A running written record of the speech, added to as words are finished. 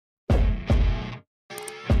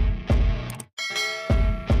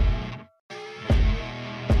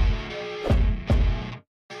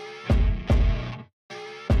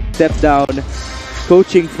step down,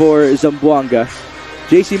 coaching for Zamboanga.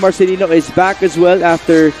 JC Marcelino is back as well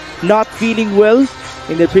after not feeling well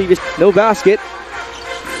in the previous. No basket.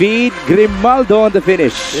 Feed Grimaldo on the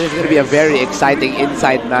finish. This is going to be a very exciting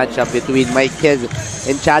inside matchup between Mike Kiz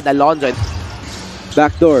and Chad Alonzo.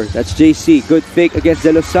 Backdoor, that's JC. Good fake against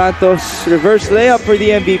De Los Santos. Reverse layup for the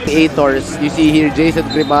MVP. Creators, you see here, Jason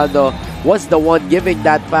Grimaldo was the one giving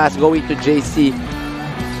that pass going to JC.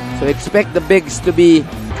 So expect the bigs to be.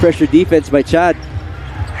 Pressure defense by Chad.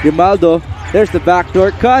 Grimaldo, there's the backdoor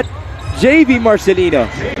cut. JV Marcelino.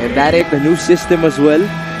 And that is the new system as well.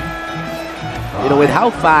 You know, with how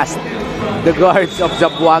fast the guards of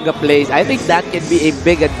Zamboanga plays, I think that can be a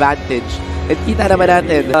big advantage. And kita naman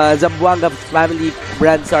natin, Zamboanga family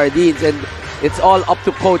brand Sardines, and it's all up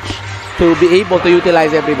to coach to be able to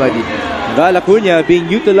utilize everybody. Val Acuña being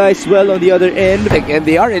utilized well on the other end. And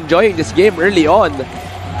they are enjoying this game early on.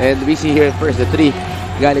 And we see here first the three.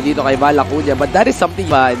 Galing dito kay Val Acuña. But that is something,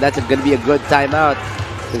 and that's going to be a good timeout,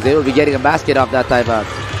 because they will be getting a basket off that timeout.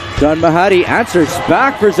 John Mahari answers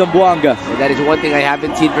back for Zamboanga. And that is one thing I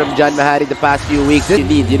haven't seen from John Mahari the past few weeks.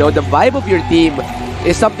 Indeed, you know, the vibe of your team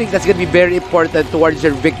is something that's going to be very important towards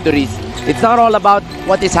your victories. It's not all about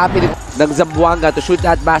what is happening ng Zamboanga to shoot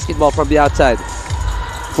that basketball from the outside.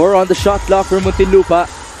 4 on the shot clock for Muntinlupa.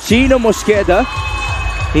 Chino Mosqueda.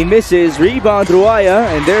 He misses. Rebound Ruaya.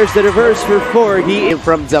 And there's the reverse for 4. He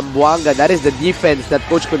from Zamboanga. That is the defense that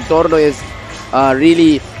Coach Contorno is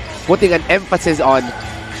really putting an emphasis on.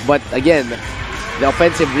 But again, the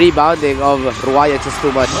offensive rebounding of Ruaya is just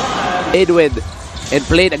too much. Played with and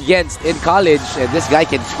played against in college, and this guy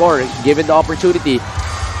can score given the opportunity.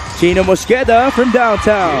 Chino Mosqueda from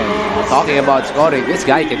downtown. Talking about scoring, this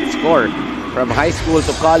guy can score from high school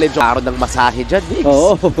to college. Araw ng masahe dyan, Diggs.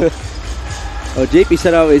 Oh. JP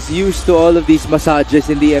Sarao is used to all of these massages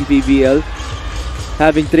in the Mpbl,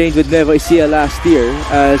 having trained with Nueva Ecija last year,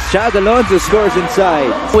 as Chad Alonzo scores inside.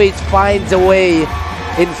 Always finds a way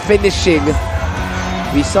in finishing.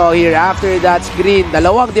 We saw here after that screen,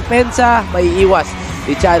 dalawang depensa, may iwas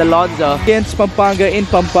ni Chad Alonzo. Against Pampanga in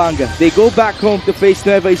Pampanga. They go back home to face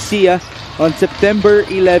Nueva Ecija on September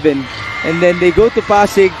 11. And then they go to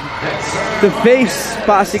Pasig to face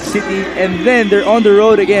Pasig City. And then they're on the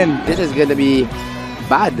road again. This is going to be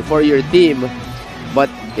bad for your team. But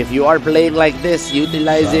if you are playing like this,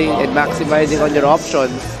 utilizing and maximizing on your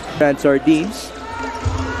options. And Sardines.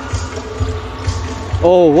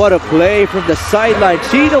 Oh, what a play from the sideline.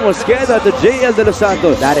 Chino Mosqueda to JL De Los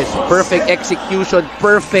Santos. That is perfect execution,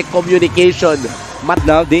 perfect communication.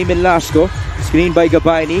 Now, Damon Lasco, screened by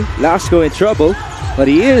Gabaini. Lasco in trouble, but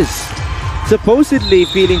he is supposedly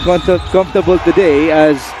feeling comfortable today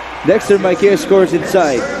as Dexter Maiquez scores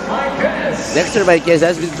inside. Dexter Maiquez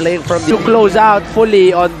has been playing from to close out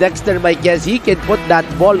fully on Dexter Maiquez. He can put that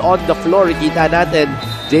ball on the floor. Kita natin,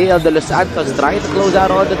 JL De Los Santos trying to close out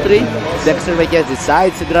on the 3. Dexter Maiquez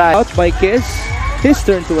decides to drive. Out Maiquez, his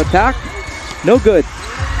turn to attack. No good.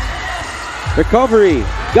 Recovery.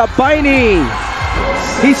 Gabaini.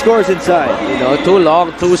 He scores inside. You know, too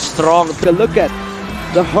long, too strong. Look at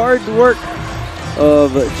the hard work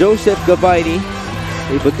of Joseph Gabaini,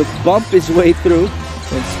 able to bump his way through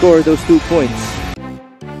and score those 2 points.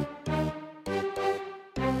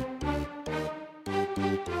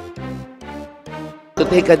 To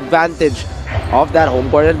take advantage of that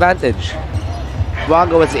home court advantage.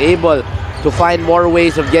 Zamboanga was able to find more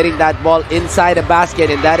ways of getting that ball inside the basket,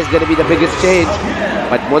 and that is going to be the biggest change.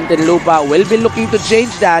 But Muntinlupa will be looking to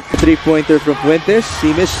change that. 3-pointer from Fuentes.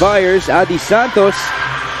 He misfires. Adi Santos.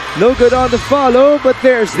 No good on the follow, but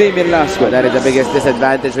there's Damien Lasco. That is the biggest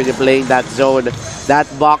disadvantage when you're playing that zone. That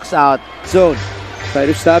box out. Zone.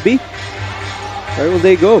 Stabi. Where will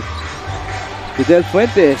they go? Fidel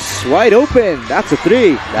Fuentes. Wide open. That's a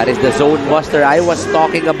 3. That is the zone buster I was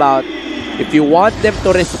talking about. If you want them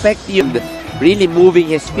to respect you, really moving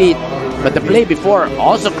his feet. But the play before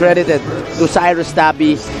also credited to Cyrus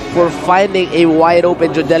Tabi for finding a wide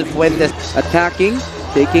open Jodel Fuentes. Attacking,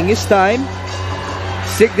 taking his time.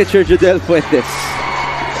 Signature Jodel Fuentes.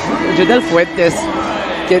 Jodel Fuentes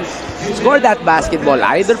can score that basketball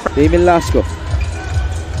either from Damien Lasco.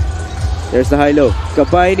 There's the high-low.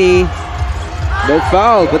 Gabaini. No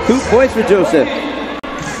foul, but 2 points for Joseph.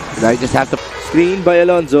 Now you just have to screen by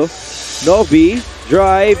Alonzo. Novi,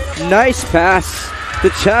 drive, nice pass to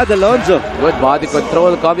Chad Alonzo. Good body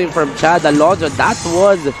control coming from Chad Alonzo. That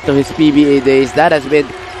was to his PBA days. That has been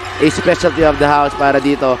a specialty of the house para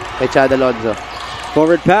dito kay Chad Alonzo.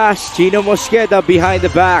 Forward pass, Chino Mosqueda behind the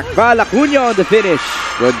back. Val Acuña on the finish.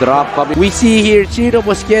 Good drop coming. We see here Chino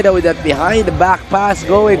Mosqueda with that behind the back pass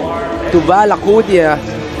going to Val Acuña.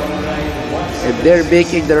 And they're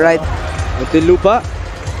making the right. Muntinlupa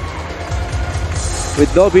with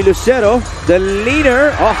Nobby Lucero, the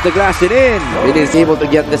leaner off the glass and in. It is able to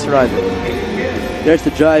get this run. There's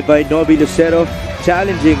the drive by Nobby Lucero,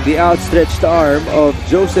 challenging the outstretched arm of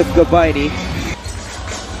Joseph Gabaini.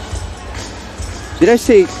 Did I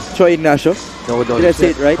say Troy Ignacio? No, Did I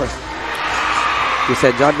say it right? You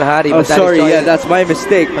said John Mahari. Oh, sorry, yeah, that's my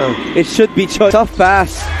mistake. It should be Troy. Tough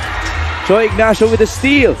pass. Troy Ignacio with a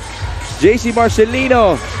steal. JC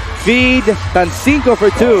Marcelino, feed, Tancinco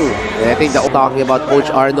for 2. I think that talking about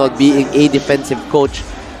Coach Arnold being a defensive coach,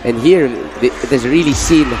 and here it is really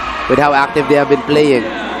seen with how active they have been playing.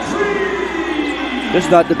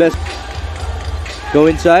 Just not the best. Go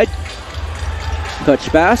inside. Touch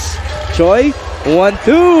pass. Choi.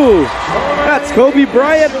 1-2. That's Kobe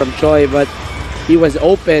Bryant From Choi, but he was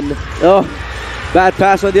open. Oh, bad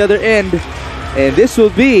pass on the other end. And this will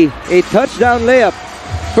be a touchdown layup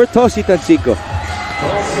for Tosi Tancinco.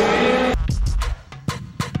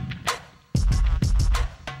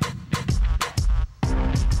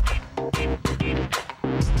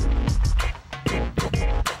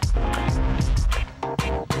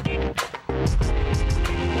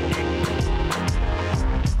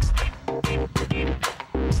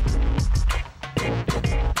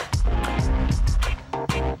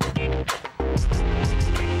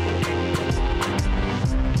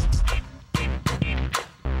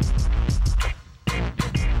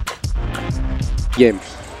 Game.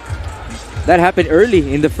 That happened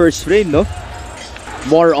early in the first frame, no?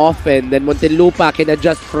 More often than Muntinlupa can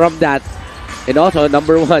adjust from that. And also,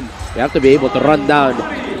 number one, you have to be able to run down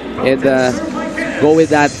and go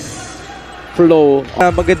with that flow.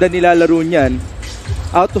 Maganda nilalaro niyan.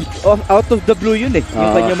 Out of the blue yun eh.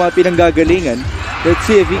 Yung kanyang mga pinanggagalingan. Let's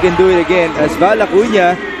see if he can do it again as Val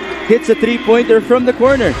Acuña hits a three-pointer from the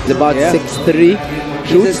corner. It's about 6'3",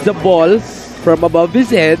 shoots the ball from above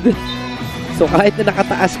his head. So kahit na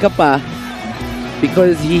nakataas ka pa,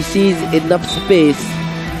 because he sees enough space,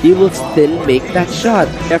 he will still make that shot.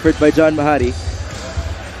 Effort by John Mahari.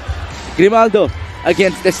 Grimaldo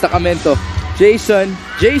against Destacamento.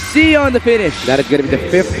 JC on the finish. That is going to be the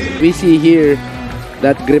 5th. We see here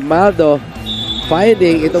that Grimaldo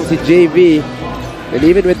finding itong si JV. And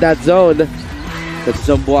even with that zone, that's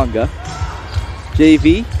Zamboanga.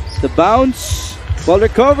 JV, the bounce. Ball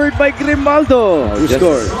recovered by Grimaldo, who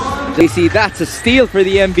scored. JC, that's a steal for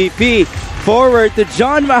the MVP. Forward to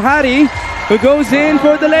John Mahari, who goes in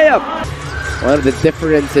for the layup. One of the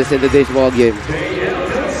differences in today's ball game.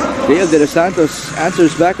 Dale De Los Santos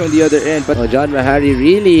answers back on the other end. But John Mahari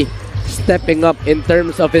really stepping up in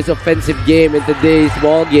terms of his offensive game in today's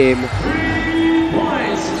ball game.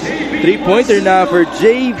 Three-pointer now for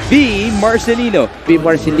JV Marcelino.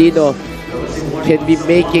 Marcelino can be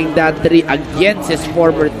making that three against his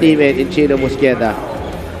former teammate in Chino Mosqueda.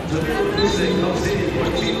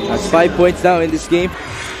 That's 5 points now in this game.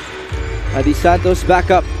 Adi Santos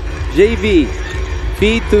back up. JV.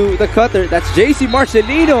 Feed to the cutter. That's JC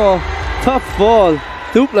Marcelino. Tough fall.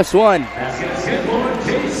 2+1.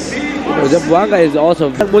 Zamboanga is also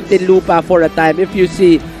Muntinlupa for a time. If you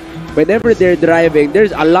see, whenever they're driving,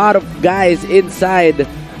 there's a lot of guys inside.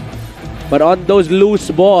 But on those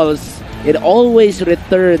loose balls, it always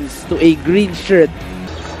returns to a green shirt.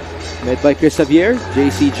 Led by Chris Javier.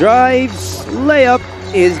 JC drives. Layup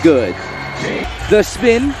is good. The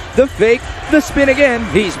spin, the fake, the spin again.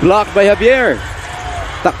 He's blocked by Javier.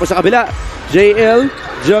 Takpo sa kabila. JL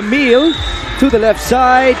Jamil to the left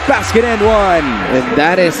side. Basket and one. And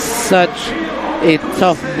that is such a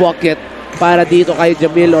tough bucket para dito kay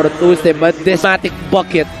Jamil Ortuzte. But this matic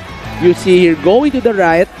bucket, you see here, going to the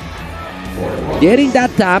right, getting that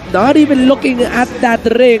tap, not even looking at that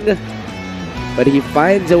ring, but he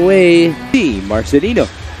finds a way. Marcelino.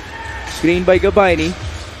 Screen by Gabaini.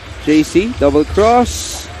 JC, double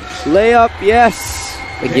cross. Layup, yes.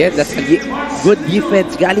 Again, that's a good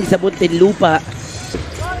defense galing sa Muntinlupa.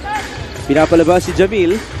 Pinapalabas si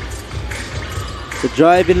Jamil. The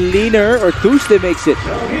drive in leaner, or Tuesday makes it.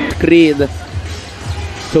 Screen.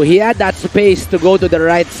 So he had that space to go to the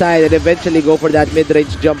right side and eventually go for that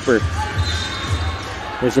mid-range jumper.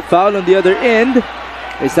 There's a foul on the other end.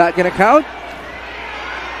 Is that going to count?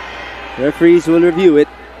 Referees will review it.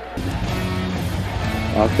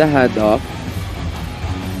 Off the handoff.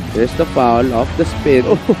 There's the foul, off the spin.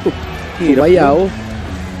 Hirap.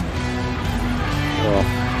 Oh.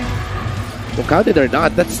 Kung counted or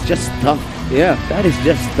not, that's just tough. Yeah. That is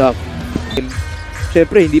just tough.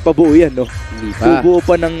 Siyempre, hindi pa buo yan, no? Hindi pa. Bubuo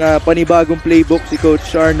pa ng panibagong playbook si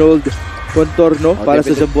Coach Arnold Contorno para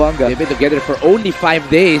sa Zamboanga. They've been together for only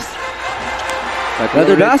 5 days.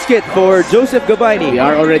 Another basket for Joseph Gabaini. We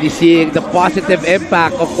are already seeing the positive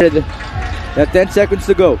impact of At 10 seconds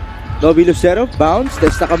to go. Novi Lucero, bounce,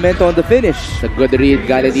 Destacamento on the finish. a good read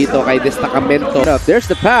galing dito kay Destacamento. There's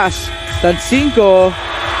the pass. Tancinco.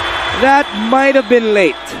 That might have been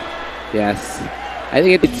late. Yes. I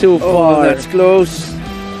think it's too Oh, far. that's close.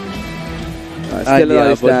 Still on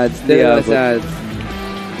his hands. Still on his hands.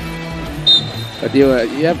 But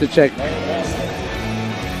you have to check.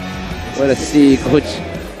 Want to see Coach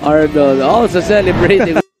Arnold also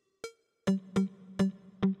celebrating.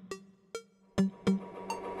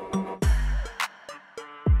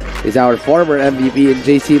 Is our former MVP in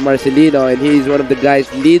JC Marcelino, and he's one of the guys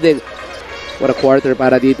leading. What a quarter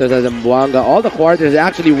para dito sa Zamboanga. All the quarters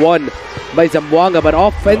actually won by Zamboanga, but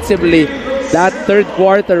offensively, that third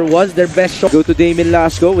quarter was their best shot. Go to Damien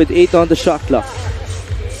Lasco with 8 on the shot clock.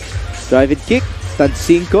 Drive and kick.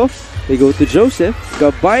 Tancinco. They go to Joseph.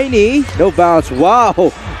 Gabaini. No bounce.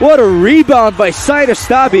 Wow. What a rebound by Cyrus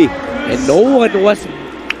Tabi. And no one was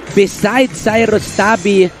beside Cyrus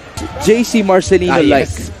Tabi. JC Marcelino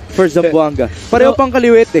Yes. for Zamboanga. Pareho pang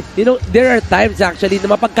kaliwit eh. You know, there are times actually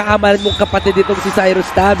na mapagkaamalan mong kapatid itong si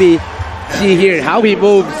Cyrus Tabi. See here how he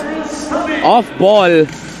moves off ball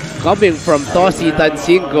coming from Tosi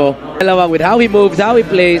Tancinco. With how he moves, how he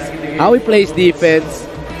plays defense.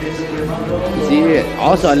 See,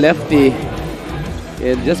 also a lefty.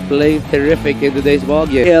 And just playing terrific in today's ball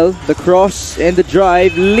game. The cross and the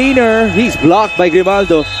drive. Leaner. He's blocked by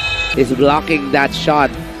Grimaldo. Is blocking that shot.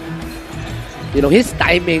 You know, his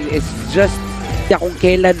timing is just kung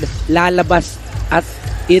kailan lalabas at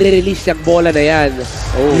i-release yung bola na yan.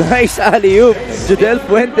 Oh. Nice alley-oop. Judel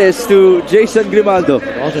Fuentes to Jason Grimaldo.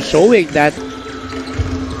 Also showing that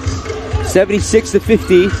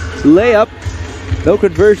 76-50. Layup. No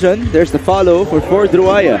conversion. There's the follow for Ford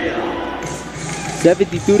Ruaya.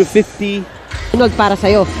 72-50. Para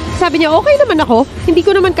sa'yo. Sabi niya, okay naman ako. Hindi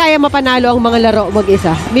ko naman kaya mapanalo ang mga laro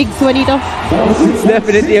mag-isa. Migs, Juanito? It's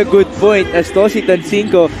definitely a good point as Tosi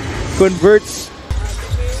Tancinco converts.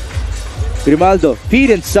 Grimaldo, feed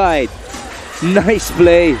inside. Nice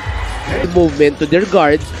play. Movement to their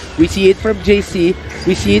guards. We see it from JC.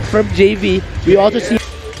 We see it from JV. We also see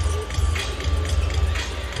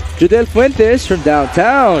Judel Fuentes from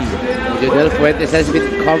downtown. Judel Fuentes has been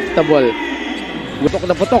comfortable. Putok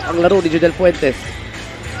na putok ang laro ni Judel Fuentes.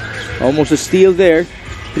 Almost a steal there.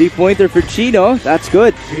 3-pointer for Chino. That's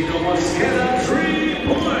good.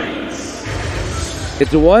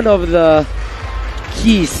 It's one of the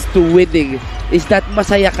keys to winning is that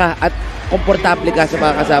masaya ka at komportable ka sa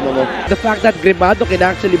mga kasama mo. The fact that Grimaldo can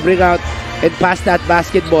actually bring out and pass that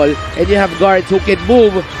basketball and you have guards who can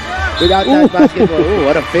move without that basketball. Ooh,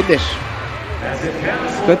 what a finish.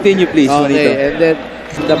 Continue please, Juanito. Okay, and then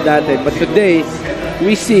natin. But today,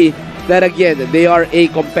 we see that again, they are a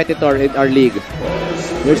competitor in our league.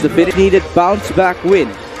 There's the needed bounce back win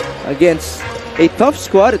against a tough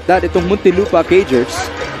squad at that itong Muntinlupa Cagers.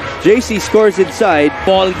 JC scores inside.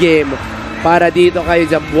 Ball game para dito kay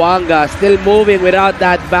Zamboanga. Still moving without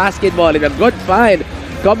that basketball. And a good find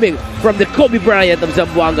coming from the Kobe Bryant of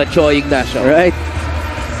Zamboanga, Choi Ignacio. Right.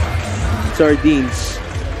 Sardines.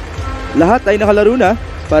 Lahat ay nakalaro na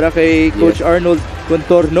para kay Coach Arnold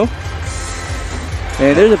Contorno.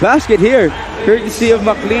 And there's a basket here, courtesy of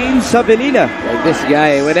McLean Sabelina. Like this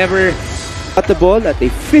guy, whenever At the ball at a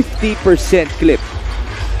 50% clip.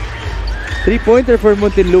 3-pointer for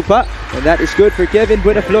Muntinlupa, and that is good for Kevin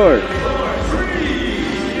Buenaflor.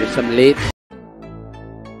 there's some late